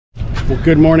Well,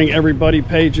 good morning, everybody.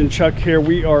 Paige and Chuck here.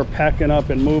 We are packing up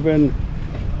and moving.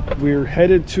 We're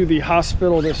headed to the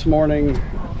hospital this morning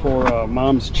for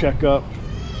Mom's checkup.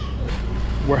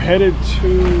 We're headed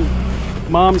to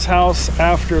Mom's house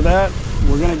after that.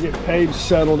 We're gonna get Paige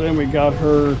settled in. We got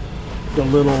her the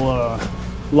little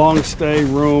long stay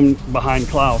room behind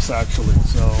Klaus, actually.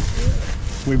 So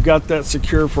we've got that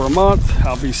secure for a month.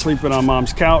 I'll be sleeping on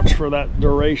Mom's couch for that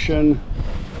duration.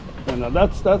 And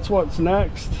that's what's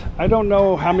next. I don't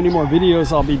know how many more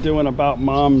videos I'll be doing about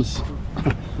Mom's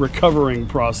recovering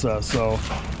process, so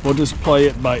we'll just play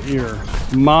it by ear.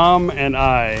 Mom and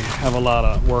I have a lot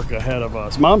of work ahead of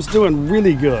us. Mom's doing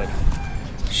really good.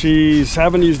 She's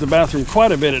having to use the bathroom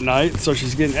quite a bit at night, so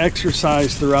she's getting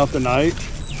exercise throughout the night.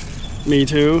 Me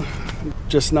too.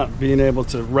 Just not being able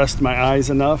to rest my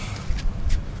eyes enough.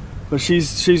 But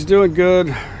she's doing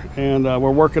good. And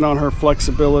we're working on her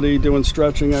flexibility, doing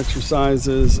stretching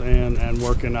exercises and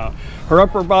working out. Her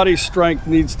upper body strength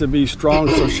needs to be strong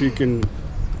so she can,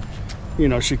 you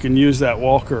know, she can use that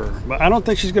walker. But I don't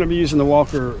think she's going to be using the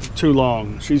walker too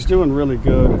long. She's doing really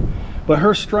good. But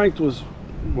her strength was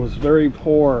very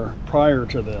poor prior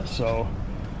to this. So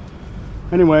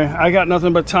anyway, I got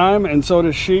nothing but time, and so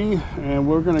does she. And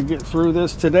we're going to get through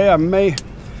this. Today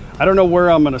I don't know where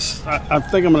I'm gonna. I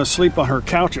think I'm gonna sleep on her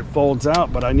couch. It folds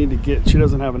out, but I need to get. She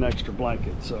doesn't have an extra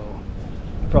blanket, so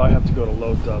I probably have to go to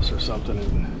Lotus or something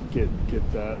and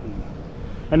get that. And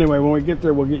anyway, when we get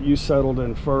there, we'll get you settled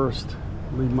in first.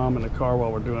 Leave Mom in the car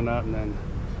while we're doing that, and then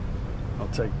I'll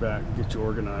take back and get you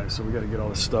organized. So we got to get all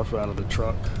this stuff out of the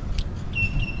truck.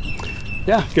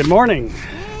 Yeah. Good morning.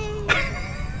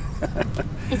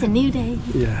 It's a new day.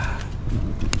 Yeah.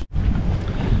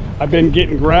 I've been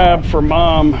getting grabbed for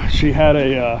Mom. She had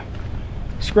a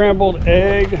scrambled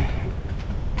egg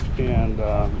and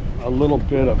a little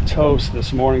bit of toast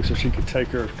this morning so she could take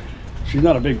her. She's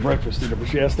not a big breakfast eater, but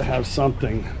she has to have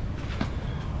something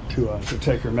to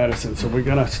take her medicine. So we're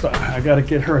gonna start. I gotta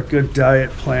get her a good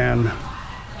diet plan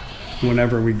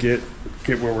whenever we get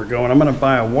where we're going. I'm gonna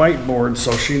buy a whiteboard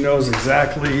so she knows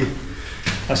exactly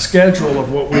a schedule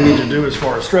of what we need to do as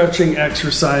far as stretching,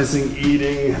 exercising,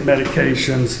 eating,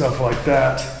 medication, stuff like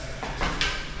that.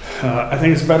 I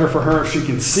think it's better for her if she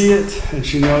can see it and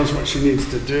she knows what she needs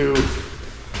to do.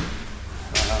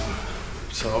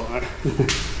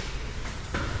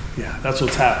 Yeah, that's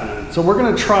what's happening. So we're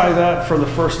gonna try that for the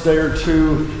first day or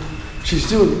two. She's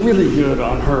doing really good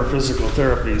on her physical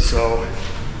therapy, so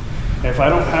if I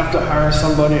don't have to hire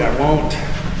somebody, I won't.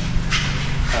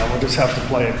 We'll just have to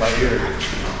play it by ear.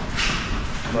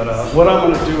 But what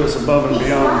I'm going to do is above and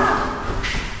beyond.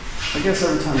 I guess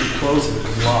every time you close it,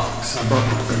 it locks. I broke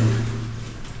my finger.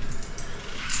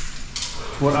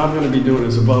 What I'm going to be doing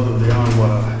is above and beyond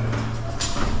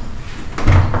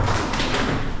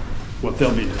what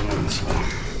they'll be doing. So.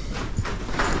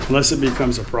 Unless it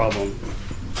becomes a problem.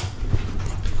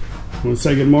 Want to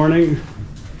say good morning?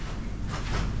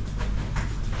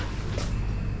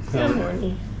 Good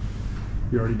morning.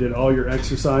 You already did all your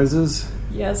exercises?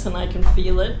 Yes, and I can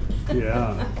feel it.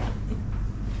 Yeah.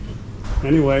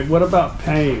 Anyway, what about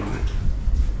pain?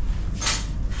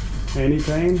 Any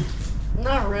pain?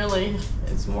 Not really.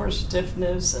 It's more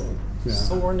stiffness and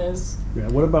soreness. Yeah.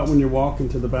 What about when you're walking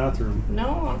to the bathroom? No,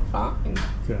 I'm fine.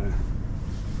 Okay.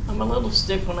 I'm a little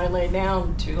stiff when I lay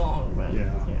down too long, but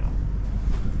yeah.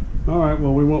 All right.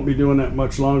 Well, we won't be doing that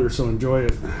much longer, so enjoy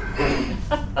it.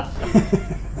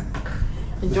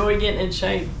 Enjoy getting in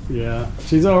shape. Yeah,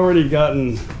 she's already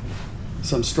gotten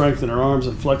some strength in her arms,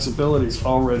 and flexibility is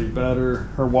already better.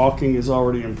 Her walking is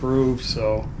already improved,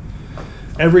 so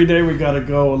every day we got to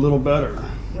go a little better.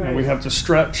 Right. And we have to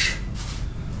stretch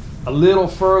a little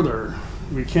further.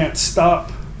 We can't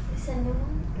stop. It's a new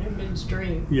one?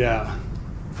 Midstream. Yeah.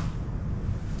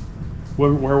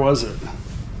 Where was it?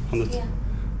 On the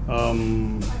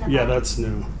yeah, that's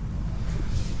new.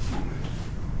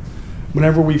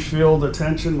 Whenever we feel the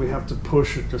tension, we have to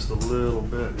push it just a little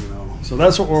bit, you know. So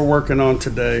that's what we're working on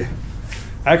today.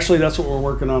 Actually, that's what we're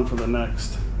working on for the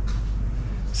next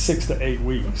 6 to 8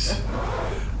 weeks.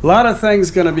 A lot of things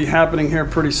going to be happening here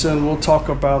pretty soon. We'll talk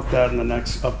about that in the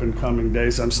next up and coming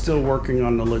days. I'm still working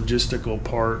on the logistical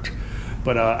part,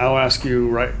 but I'll ask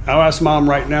Mom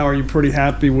right now, are you pretty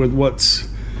happy with what's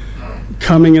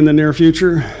coming in the near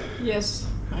future? Yes,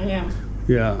 I am.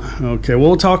 Yeah, okay.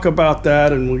 We'll talk about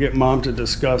that, and we'll get Mom to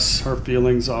discuss her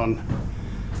feelings on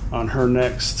her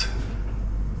next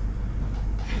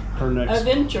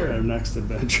adventure. Her next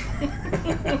adventure.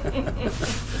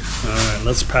 All right,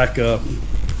 let's pack up.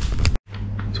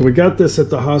 So we got this at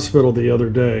the hospital the other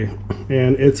day,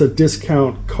 and it's a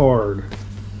discount card.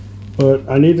 But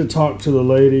I need to talk to the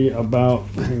lady about,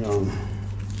 hang on.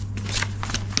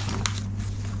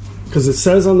 Because it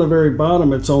says on the very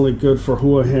bottom it's only good for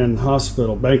Hua Hin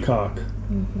Hospital, Bangkok.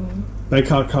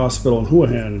 Bangkok Hospital in Hua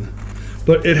Hin.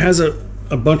 But it has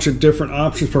a bunch of different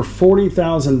options. For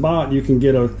 40,000 baht, you can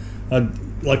get a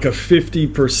like a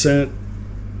 50%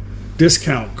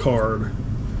 discount card.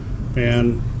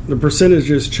 And the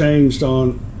percentages changed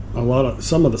on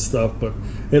some of the stuff, but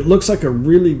it looks like a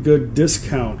really good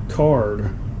discount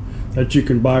card that you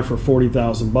can buy for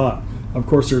 40,000 baht. Of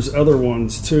course, there's other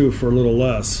ones too for a little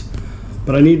less.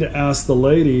 But I need to ask the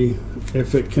lady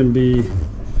if it can be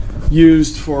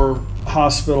used for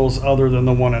hospitals other than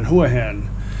the one in Hua Hin.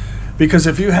 Because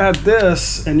if you had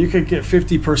this and you could get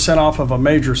 50% off of a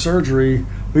major surgery,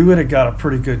 we would have got a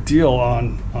pretty good deal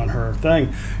on her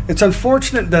thing. It's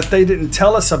unfortunate that they didn't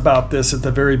tell us about this at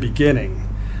the very beginning,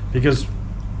 because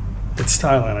it's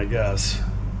Thailand, I guess.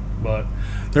 But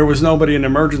there was nobody in the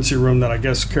emergency room that I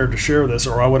guess cared to share this,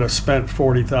 or I would have spent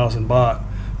 40,000 baht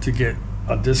to get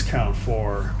a discount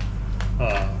for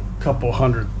a couple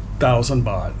 100,000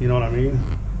 baht. You know what I mean?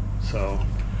 So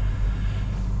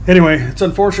anyway, it's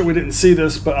unfortunate we didn't see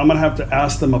this, but I'm gonna have to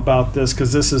ask them about this,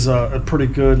 because this is a pretty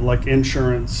good like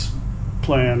insurance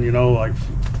plan, you know, like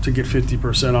to get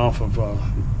 50% off of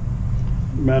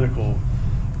medical.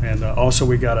 And also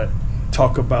we got to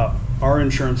talk about our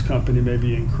insurance company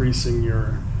maybe increasing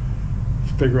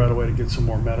figure out a way to get some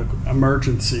more medical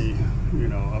emergency, you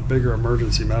know, a bigger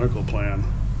emergency medical plan.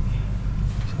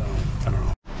 So I don't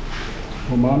know.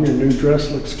 Well, Mom, your new dress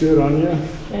looks good on you.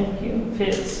 Thank you.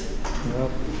 Fits.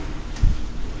 Yep.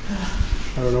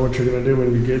 I don't know what you're going to do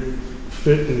when you get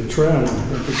fit and trim. I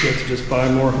think you have to just buy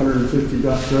more 150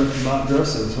 baht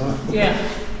dresses, huh? Yeah.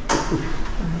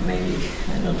 Maybe.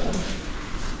 I don't know.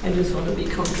 I just want to be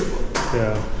comfortable.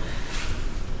 Yeah.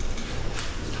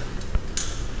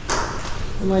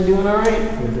 Am I doing all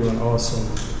right? You're doing awesome.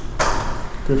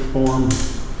 Good form.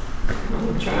 I'm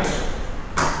going to try it.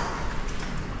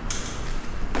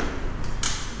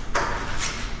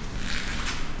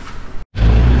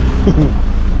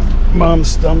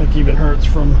 Mom's stomach even hurts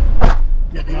from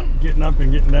getting up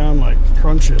and getting down like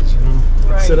crunches, you know,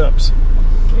 Right. sit-ups.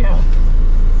 Yeah.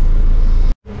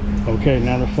 Okay,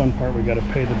 now the fun part, we got to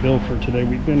pay the bill for today.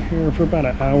 We've been here for about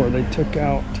an hour. They took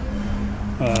out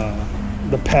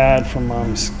the pad from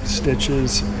Mom's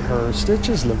stitches. Her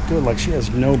stitches look good. Like she has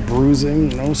no bruising,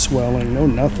 no swelling, no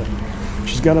nothing.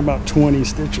 She's got about 20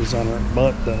 stitches on her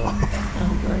butt though.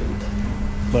 Oh, great.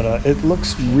 But it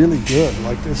looks really good.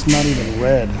 Like it's not even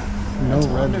red. No That's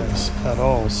redness at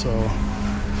all. So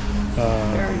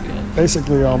Very good.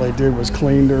 basically all they did was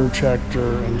cleaned her, checked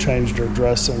her, and changed her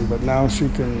dressing. But now she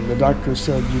can, the doctor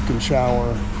said you can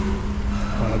shower,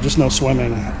 just no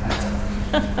swimming.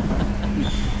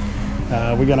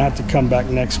 We're gonna have to come back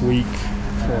next week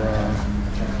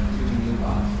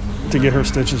to get her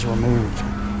stitches removed.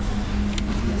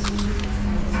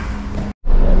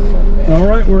 All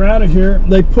right, we're out of here.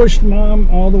 They pushed Mom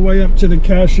all the way up to the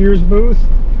cashier's booth,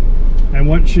 and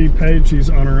once she paid, she's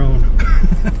on her own.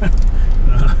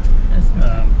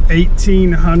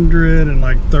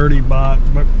 1,830 baht,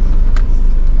 but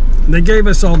they gave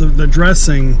us all the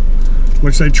dressing,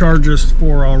 which they charge us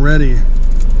for already.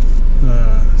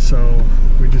 So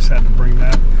we just had to bring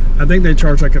that. I think they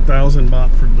charge like 1,000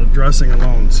 baht for the dressing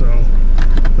alone. So,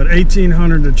 but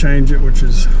 1,800 to change it, which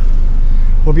is.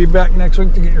 We'll be back next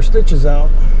week to get your stitches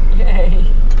out. Yay.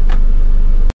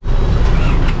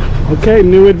 Okay,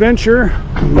 new adventure.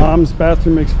 Mom's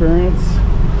bathroom experience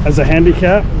as a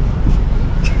handicap.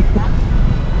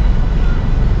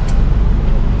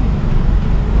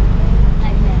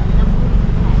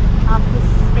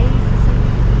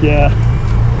 Yeah.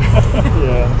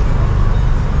 Yeah.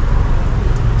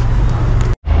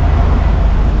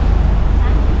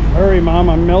 Hurry, Mom,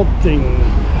 I'm melting.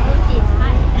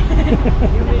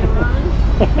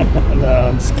 No,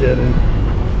 I'm just kidding.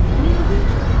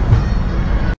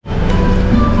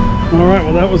 All right,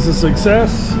 well, that was a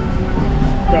success.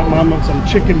 Got Mom on some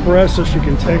chicken breast so she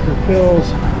can take her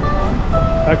pills.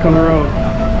 Back on her own.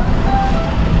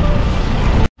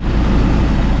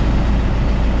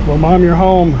 Well, Mom, you're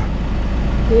home.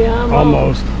 Yeah, I'm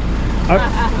almost.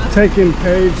 I've taken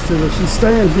Paige to she's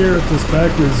staying here at this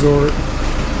back resort.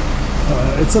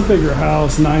 It's a bigger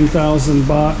house, 9,000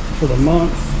 baht for the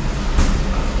month.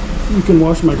 You can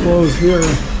wash my clothes here.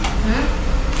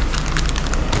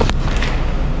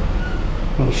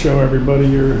 I'll show everybody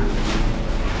your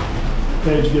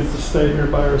Paige gets to stay here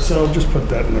by herself. Just put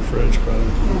that in the fridge, brother.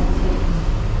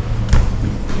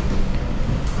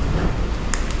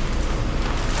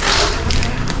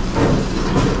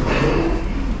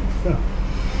 Yeah.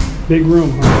 Big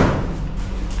room, huh?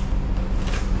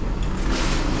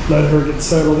 Let her get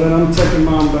settled in. I'm taking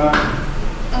Mom back.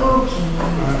 Okay. All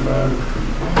right, bud.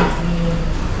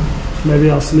 Maybe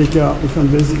I'll sneak out and come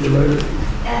visit you later.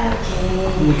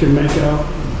 Okay. We can make out.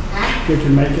 Huh? We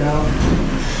can make out.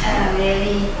 Oh,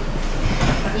 really?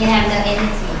 You have no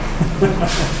energy.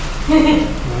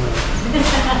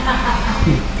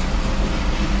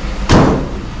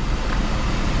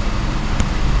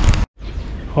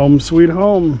 Home sweet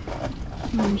home.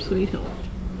 Home sweet home.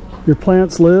 Your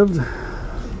plants lived.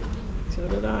 So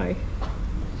did I.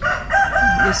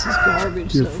 This is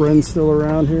garbage. Your friend's still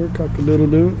around here,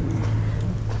 cock-a-doodle-doo.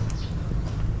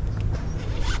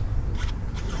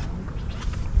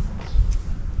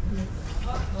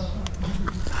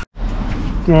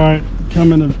 Alright,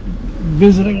 coming and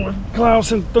visiting with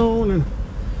Klaus and Thune, and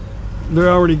they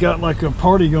already got like a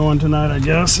party going tonight, I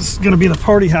guess. It's gonna be the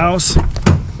party house.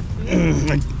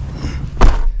 You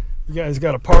guys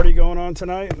got a party going on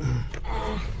tonight? No,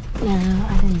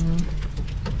 I don't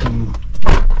know.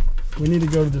 We need to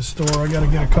go to the store. I gotta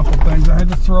get a couple things. I had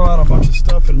to throw out a bunch of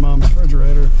stuff in Mom's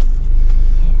refrigerator.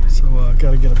 So I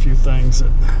gotta get a few things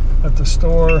at the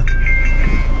store.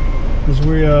 Because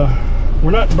we're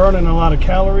not burning a lot of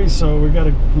calories, so we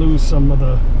gotta lose some of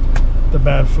the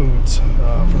bad foods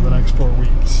for the next 4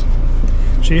 weeks.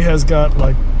 She has got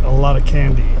like a lot of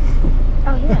candy.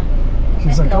 Oh, yeah.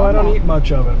 She's like, oh, I don't eat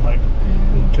much of it. I'm like,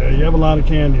 okay, you have a lot of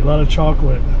candy, a lot of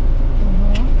chocolate.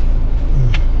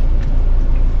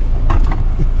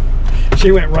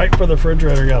 She went right for the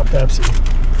refrigerator, got a Pepsi.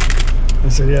 I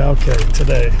said, yeah, okay,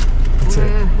 today. That's it.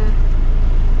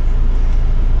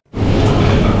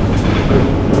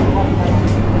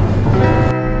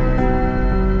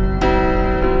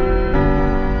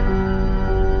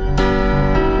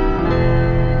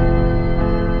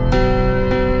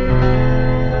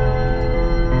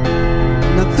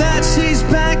 Now that she's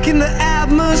back in the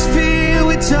atmosphere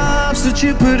with tops that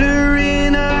you put her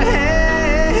in her head.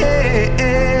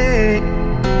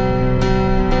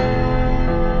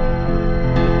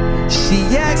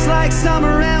 She acts like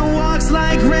summer and walks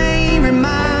like rain.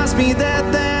 Reminds me that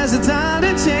there's a time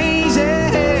to change.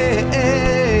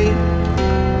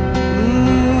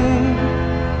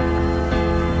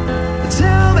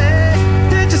 Tell me,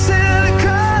 did you sail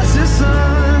across the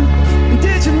sun?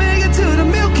 Did you make it to the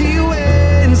Milky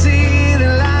Way and see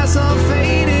the lights all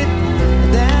faded?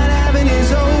 That heaven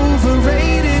is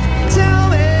overrated. Tell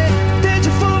me, did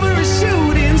you fall for a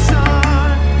shooting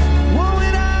star?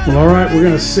 Well, all right, we're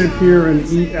gonna sit here and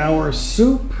eat our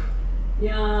soup.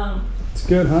 Yeah, It's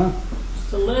good, huh?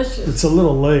 delicious. It's a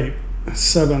little late,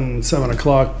 7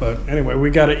 o'clock, but anyway,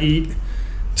 we gotta eat.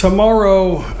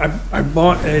 Tomorrow, I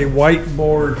bought a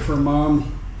whiteboard for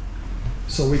Mom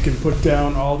so we can put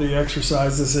down all the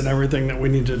exercises and everything that we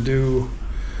need to do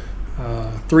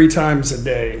 3 times a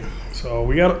day. So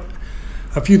we got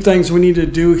a few things we need to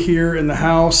do here in the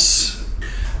house.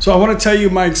 So I want to tell you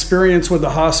my experience with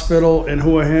the hospital in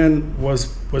Hua Hin was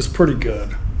pretty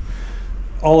good.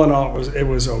 All in all, it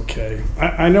was okay.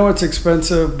 I know it's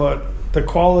expensive, but the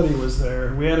quality was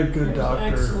there. We had a good doctor.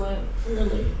 Excellent,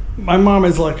 really. My mom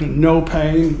is like no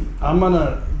pain.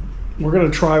 We're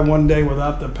gonna try one day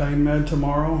without the pain med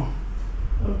tomorrow.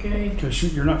 Okay. Because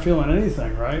you're not feeling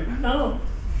anything, right? No.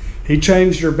 He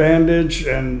changed your bandage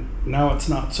and now it's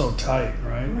not so tight,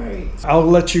 right? Right. I'll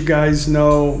let you guys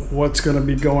know what's going to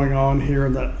be going on here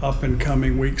in the up and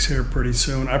coming weeks here pretty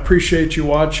soon. I appreciate you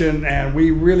watching, and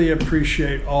we really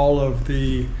appreciate all of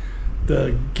the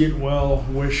get well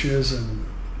wishes and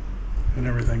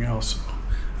everything else.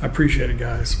 I appreciate it,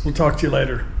 guys. We'll talk to you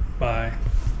later. Bye.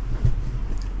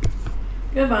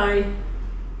 Goodbye.